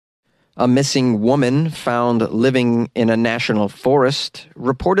A missing woman found living in a national forest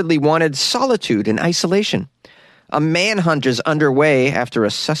reportedly wanted solitude and isolation. A manhunt is underway after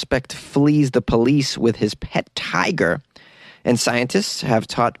a suspect flees the police with his pet tiger. And scientists have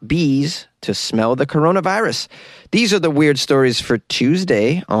taught bees to smell the coronavirus. These are the weird stories for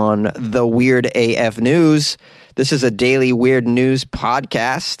Tuesday on The Weird AF News. This is a daily weird news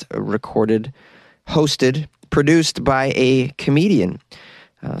podcast recorded, hosted, produced by a comedian.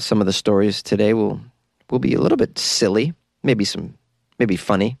 Some of the stories today will be a little bit silly, maybe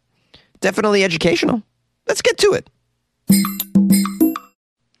funny, definitely educational. Let's get to it.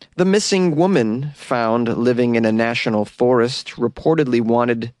 The missing woman found living in a national forest reportedly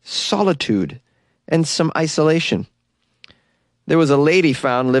wanted solitude and some isolation. There was a lady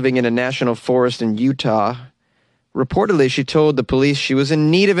found living in a national forest in Utah. Reportedly, she told the police she was in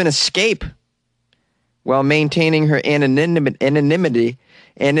need of an escape while maintaining her anonymity.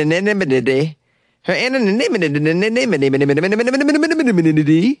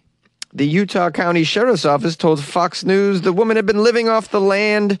 The Utah County Sheriff's Office told Fox News the woman had been living off the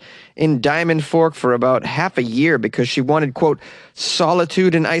land in Diamond Fork for about half a year because she wanted, quote,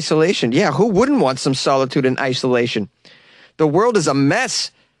 solitude and isolation. Yeah, who wouldn't want some solitude and isolation? The world is a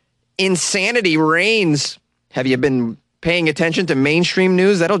mess. Insanity reigns. Have you been paying attention to mainstream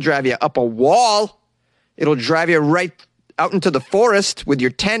news? That'll drive you up a wall. It'll drive you right out into the forest with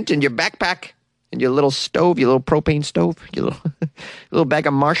your tent and your backpack and your little stove, your little propane stove, your little bag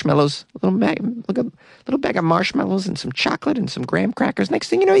of marshmallows, a little bag of marshmallows and some chocolate and some graham crackers. Next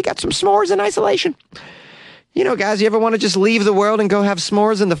thing you know, you got some s'mores in isolation. You know, guys, you ever want to just leave the world and go have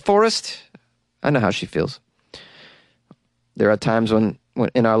s'mores in the forest? I know how she feels. There are times when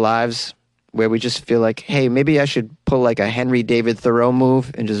in our lives where we just feel like, hey, maybe I should pull like a Henry David Thoreau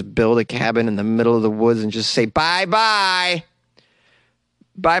move and just build a cabin in the middle of the woods and just say, bye-bye.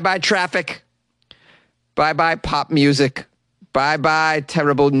 Bye-bye traffic. Bye-bye pop music. Bye-bye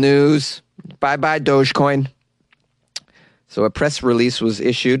terrible news. Bye-bye Dogecoin. So a press release was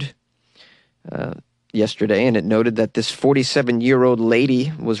issued yesterday, and it noted that this 47-year-old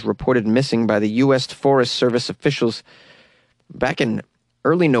lady was reported missing by the U.S. Forest Service officials back in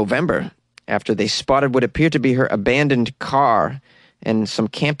early November after they spotted what appeared to be her abandoned car and some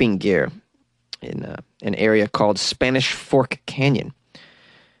camping gear in an area called Spanish Fork Canyon.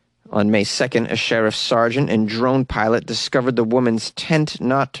 On May 2nd, a sheriff's sergeant and drone pilot discovered the woman's tent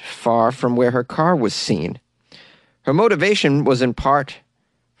not far from where her car was seen. Her motivation was in part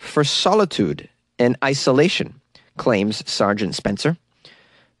for solitude and isolation, claims Sergeant Spencer.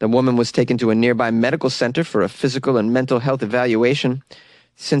 The woman was taken to a nearby medical center for a physical and mental health evaluation,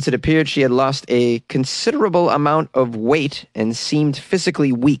 since it appeared she had lost a considerable amount of weight and seemed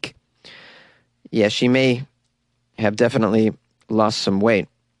physically weak. Yeah, she may have definitely lost some weight.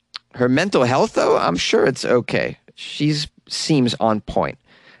 Her mental health, though, I'm sure it's okay. She seems on point.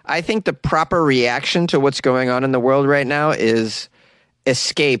 I think the proper reaction to what's going on in the world right now is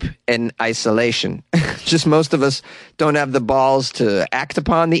escape and isolation. Just most of us don't have the balls to act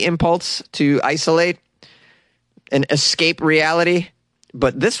upon the impulse to isolate and escape reality.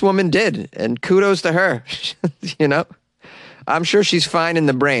 But this woman did, and kudos to her. You know, I'm sure she's fine in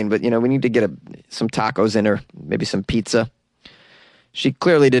the brain, but, you know, we need to get some tacos in her, maybe some pizza. She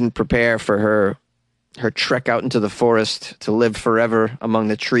clearly didn't prepare for her trek out into the forest to live forever among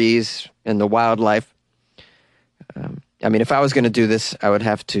the trees and the wildlife. I mean, if I was going to do this, I would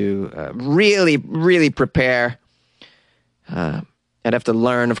have to really, really prepare. I'd have to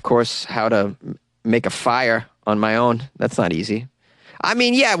learn, of course, how to make a fire on my own. That's not easy. I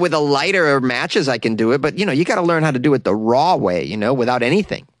mean, yeah, with a lighter or matches, I can do it. But, you know, you got to learn how to do it the raw way, you know, without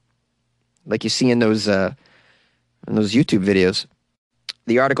anything. Like you see in those YouTube videos.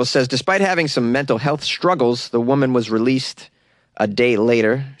 The article says, despite having some mental health struggles, the woman was released a day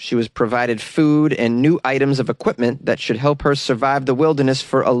later. She was provided food and new items of equipment that should help her survive the wilderness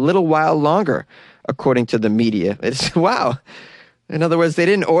for a little while longer, according to the media. It's wow. In other words, they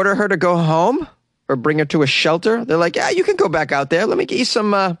didn't order her to go home or bring her to a shelter. They're like, yeah, you can go back out there. Let me get you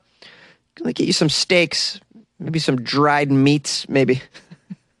some steaks, maybe some dried meats, maybe.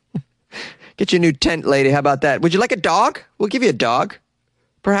 Get you a new tent, lady. How about that? Would you like a dog? We'll give you a dog.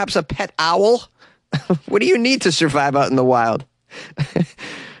 Perhaps a pet owl? What do you need to survive out in the wild?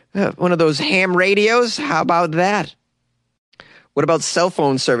 One of those ham radios? How about that? What about cell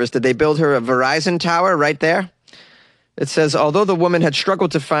phone service? Did they build her a Verizon tower right there? It says, although the woman had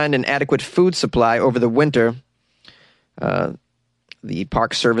struggled to find an adequate food supply over the winter, the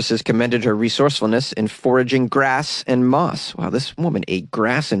park services commended her resourcefulness in foraging grass and moss. Wow, this woman ate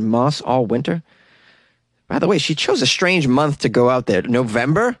grass and moss all winter? By the way, she chose a strange month to go out there.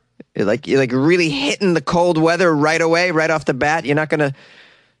 November? You're like really hitting the cold weather right away, right off the bat. You're not going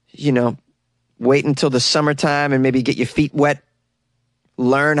to, wait until the summertime and maybe get your feet wet.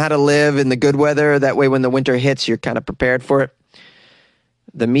 Learn how to live in the good weather. That way when the winter hits, you're kind of prepared for it.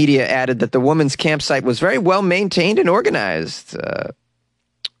 The media added that the woman's campsite was very well maintained and organized.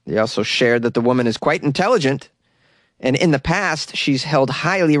 They also shared that the woman is quite intelligent, and in the past, she's held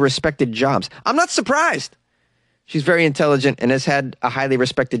highly respected jobs. I'm not surprised. She's very intelligent and has had a highly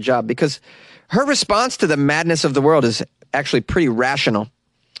respected job because her response to the madness of the world is actually pretty rational.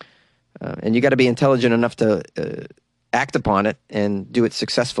 And you got to be intelligent enough to act upon it and do it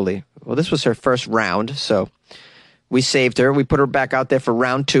successfully. Well, this was her first round, so we saved her. We put her back out there for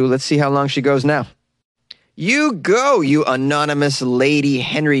round 2. Let's see how long she goes now. You go, you anonymous lady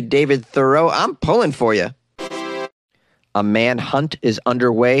Henry David Thoreau. I'm pulling for you. A manhunt is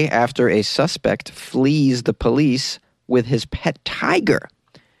underway after a suspect flees the police with his pet tiger.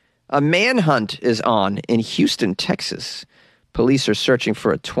 A manhunt is on in Houston, Texas. Police are searching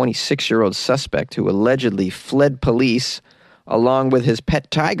for a 26-year-old suspect who allegedly fled police along with his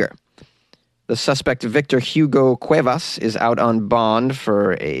pet tiger. The suspect, Victor Hugo Cuevas, is out on bond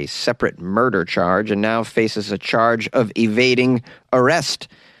for a separate murder charge and now faces a charge of evading arrest.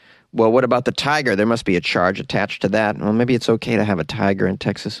 Well, what about the tiger? There must be a charge attached to that. Well, maybe it's okay to have a tiger in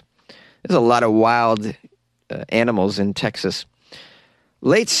Texas. There's a lot of wild animals in Texas.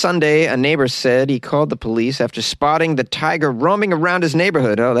 Late Sunday, a neighbor said he called the police after spotting the tiger roaming around his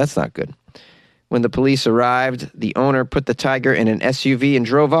neighborhood. Oh, that's not good. When the police arrived, the owner put the tiger in an SUV and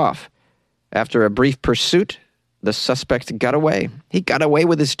drove off. After a brief pursuit, the suspect got away. He got away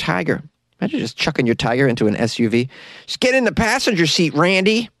with his tiger. Imagine just chucking your tiger into an SUV. Just get in the passenger seat,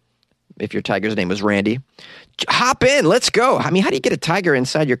 Randy. If your tiger's name was Randy. Hop in, let's go. I mean, how do you get a tiger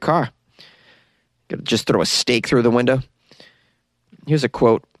inside your car? Just throw a stake through the window? Here's a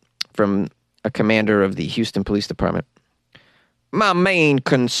quote from a commander of the Houston Police Department. My main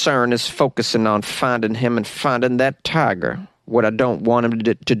concern is focusing on finding him and finding that tiger. What I don't want him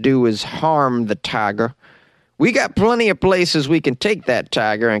to do is harm the tiger. We got plenty of places we can take that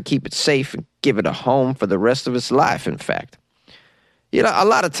tiger and keep it safe and give it a home for the rest of its life, in fact. You know, a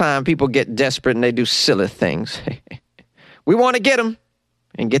lot of time people get desperate and they do silly things. We want to get him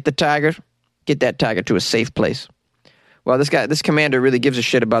and get that tiger to a safe place. Well, this commander really gives a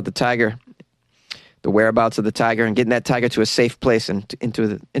shit about the tiger, the whereabouts of the tiger, and getting that tiger to a safe place and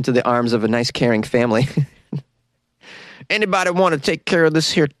into the arms of a nice, caring family. Anybody want to take care of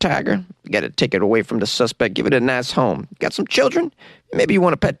this here tiger? You got to take it away from the suspect. Give it a nice home. Got some children? Maybe you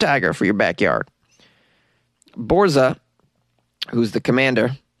want a pet tiger for your backyard. Borza, who's the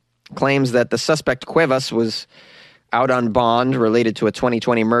commander, claims that the suspect Cuevas was out on bond related to a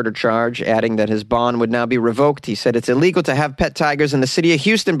 2020 murder charge, adding that his bond would now be revoked. He said it's illegal to have pet tigers in the city of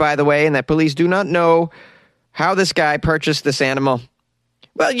Houston, by the way, and that police do not know how this guy purchased this animal.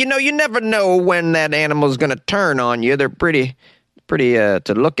 Well, you never know when that animal's going to turn on you. They're pretty to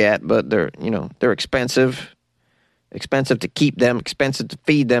look at, but they're expensive. Expensive to keep them, expensive to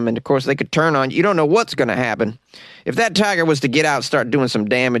feed them, and of course they could turn on you. You don't know what's going to happen. If that tiger was to get out and start doing some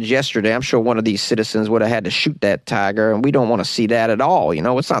damage yesterday, I'm sure one of these citizens would have had to shoot that tiger, and we don't want to see that at all.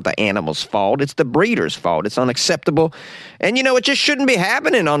 It's not the animal's fault. It's the breeder's fault. It's unacceptable. And, it just shouldn't be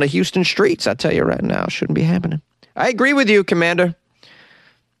happening on the Houston streets. I tell you right now, it shouldn't be happening. I agree with you, Commander.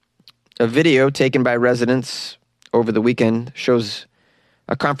 A video taken by residents over the weekend shows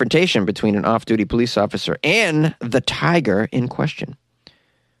a confrontation between an off-duty police officer and the tiger in question.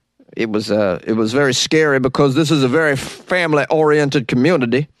 It was very scary because this is a very family-oriented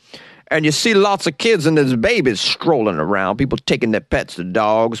community, and you see lots of kids and there's babies strolling around, people taking their pets, the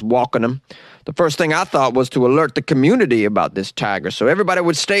dogs, walking them. The first thing I thought was to alert the community about this tiger so everybody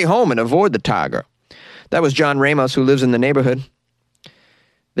would stay home and avoid the tiger. That was John Ramos, who lives in the neighborhood.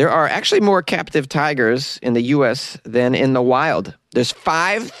 There are actually more captive tigers in the U.S. than in the wild. There's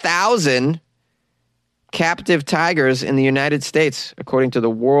 5,000 captive tigers in the United States, according to the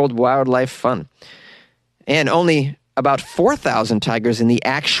World Wildlife Fund. And only about 4,000 tigers in the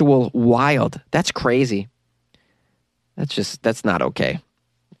actual wild. That's crazy. That's not okay.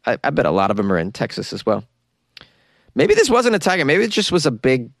 I bet a lot of them are in Texas as well. Maybe this wasn't a tiger. Maybe it just was a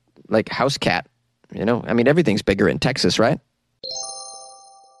big, house cat. Everything's bigger in Texas, right?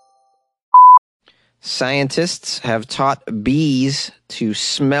 Scientists have taught bees to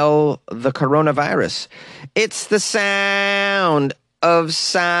smell the coronavirus. It's the sound of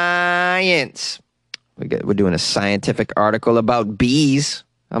science. We're doing a scientific article about bees.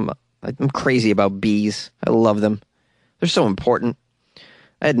 I'm crazy about bees. I love them. They're so important.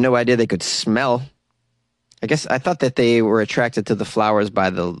 I had no idea they could smell. I guess I thought that they were attracted to the flowers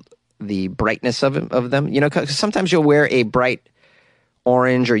by the the brightness of them. You know, 'cause sometimes you'll wear a bright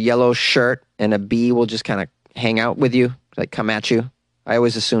orange or yellow shirt and a bee will just kind of hang out with you, like come at you. I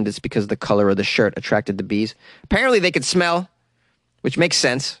always assumed it's because the color of the shirt attracted the bees. Apparently they could smell, which makes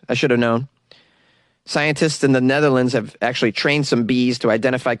sense. I should have known. Scientists in the Netherlands have actually trained some bees to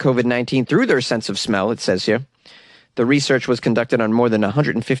identify COVID-19 through their sense of smell, it says here. The research was conducted on more than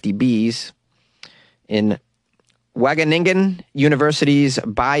 150 bees in Wageningen University's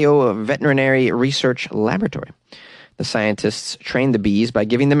Bioveterinary Research Laboratory. The scientists trained the bees by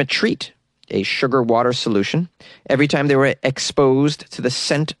giving them a treat, a sugar water solution, every time they were exposed to the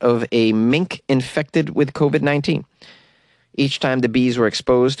scent of a mink infected with COVID-19. Each time the bees were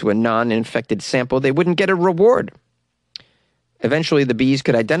exposed to a non-infected sample, they wouldn't get a reward. Eventually, the bees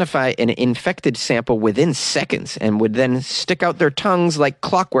could identify an infected sample within seconds and would then stick out their tongues like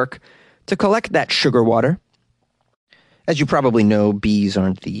clockwork to collect that sugar water. As you probably know, bees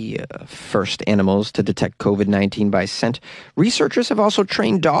aren't the first animals to detect COVID-19 by scent. Researchers have also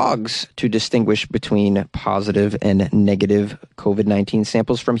trained dogs to distinguish between positive and negative COVID-19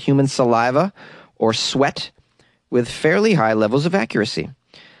 samples from human saliva or sweat with fairly high levels of accuracy.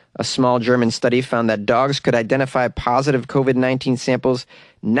 A small German study found that dogs could identify positive COVID-19 samples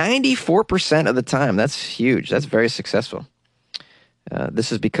 94% of the time. That's huge. That's very successful.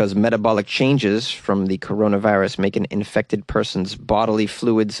 This is because metabolic changes from the coronavirus make an infected person's bodily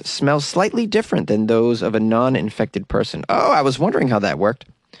fluids smell slightly different than those of a non-infected person. Oh, I was wondering how that worked.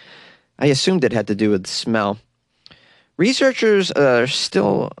 I assumed it had to do with smell. Researchers are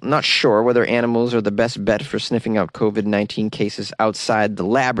still not sure whether animals are the best bet for sniffing out COVID-19 cases outside the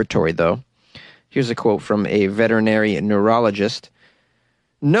laboratory, though. Here's a quote from a veterinary neurologist.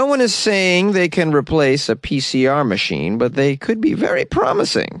 No one is saying they can replace a PCR machine, but they could be very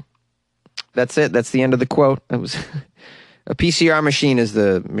promising. That's it. That's the end of the quote. It was a PCR machine is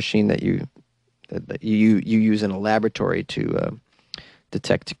the machine that you use in a laboratory to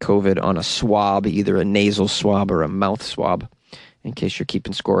detect COVID on a swab, either a nasal swab or a mouth swab, in case you're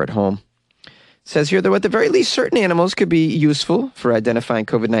keeping score at home. It says here, though, at the very least, certain animals could be useful for identifying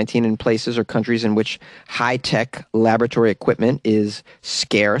COVID-19 in places or countries in which high-tech laboratory equipment is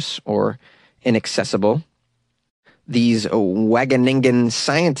scarce or inaccessible. These Wageningen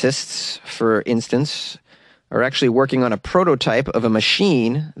scientists, for instance, are actually working on a prototype of a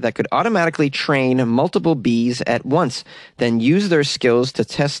machine that could automatically train multiple bees at once, then use their skills to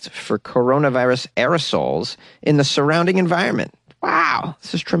test for coronavirus aerosols in the surrounding environment. Wow,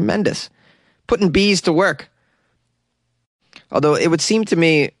 this is tremendous. Putting bees to work. Although it would seem to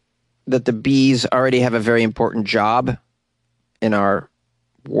me that the bees already have a very important job in our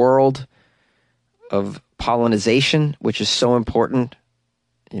world of pollination, which is so important.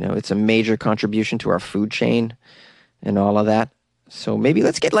 You know, it's a major contribution to our food chain and all of that. So maybe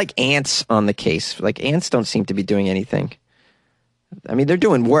let's get like ants on the case. Like ants don't seem to be doing anything. I mean, they're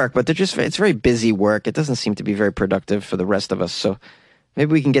doing work, but it's very busy work. It doesn't seem to be very productive for the rest of us. So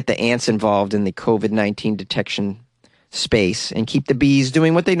maybe we can get the ants involved in the COVID-19 detection space and keep the bees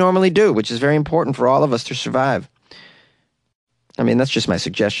doing what they normally do, which is very important for all of us to survive. I mean, that's just my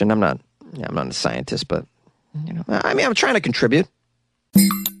suggestion. I'm not a scientist, but you know, I mean, I'm trying to contribute.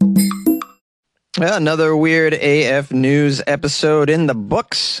 Well, another Weird AF News episode in the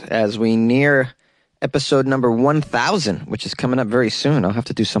books as we near episode number 1000, which is coming up very soon. I'll have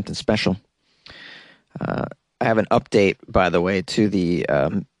to do something special. I have an update, by the way, to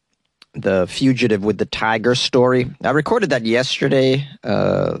the Fugitive with the Tiger story. I recorded that yesterday,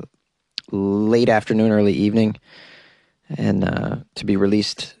 late afternoon, early evening, and to be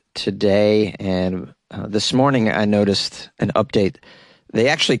released today. And this morning I noticed an update. They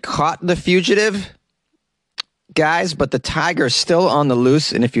actually caught the fugitive, guys, but the tiger is still on the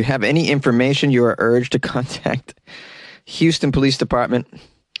loose. And if you have any information, you are urged to contact Houston Police Department.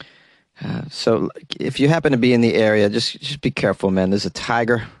 So if you happen to be in the area, just be careful, man. There's a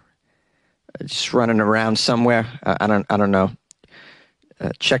tiger just running around somewhere. I don't know.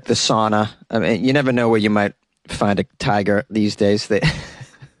 Check the sauna. I mean, you never know where you might find a tiger these days. They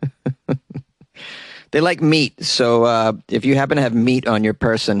like meat, so if you happen to have meat on your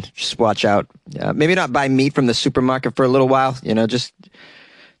person, just watch out. Maybe not buy meat from the supermarket for a little while. You know, just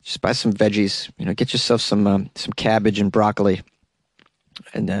buy some veggies. You know, get yourself some cabbage and broccoli,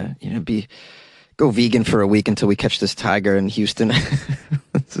 and you know, go vegan for a week until we catch this tiger in Houston.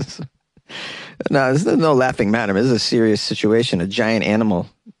 No, there's no laughing matter. This is a serious situation. A giant animal,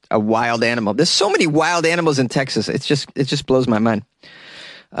 a wild animal. There's so many wild animals in Texas. It just blows my mind.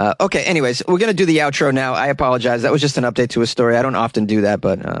 Okay, anyways, we're going to do the outro now. I apologize. That was just an update to a story. I don't often do that,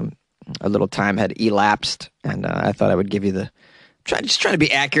 but a little time had elapsed, and I thought I would give you just trying to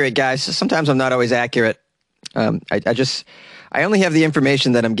be accurate, guys. Sometimes I'm not always accurate. I only have the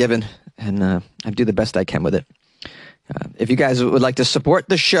information that I'm given, and I do the best I can with it. If you guys would like to support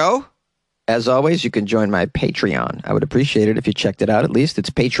the show, as always, you can join my Patreon. I would appreciate it if you checked it out at least. It's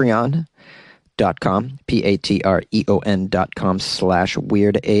patreon.com,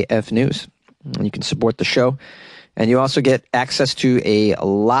 patreon.com/weirdafnews. And you can support the show. And you also get access to a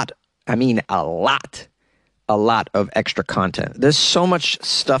lot of extra content. There's so much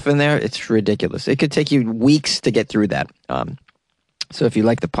stuff in there, it's ridiculous. It could take you weeks to get through that. So if you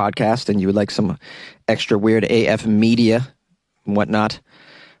like the podcast and you would like some extra Weird AF media and whatnot,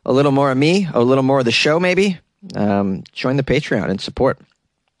 a little more of me, a little more of the show maybe, join the Patreon and support.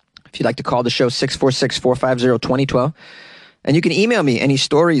 If you'd like to call the show, 646-450-2012. And you can email me any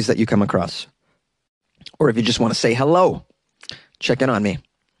stories that you come across. Or if you just want to say hello, check in on me.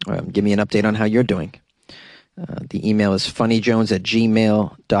 Give me an update on how you're doing. The email is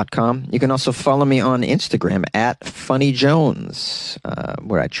funnyjones@gmail.com. You can also follow me on Instagram @funnyjones,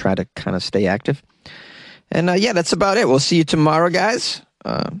 where I try to kind of stay active. And yeah, that's about it. We'll see you tomorrow, guys.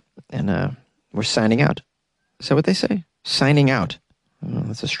 And we're signing out. Is that what they say? Signing out. Oh,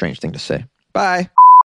 that's a strange thing to say. Bye.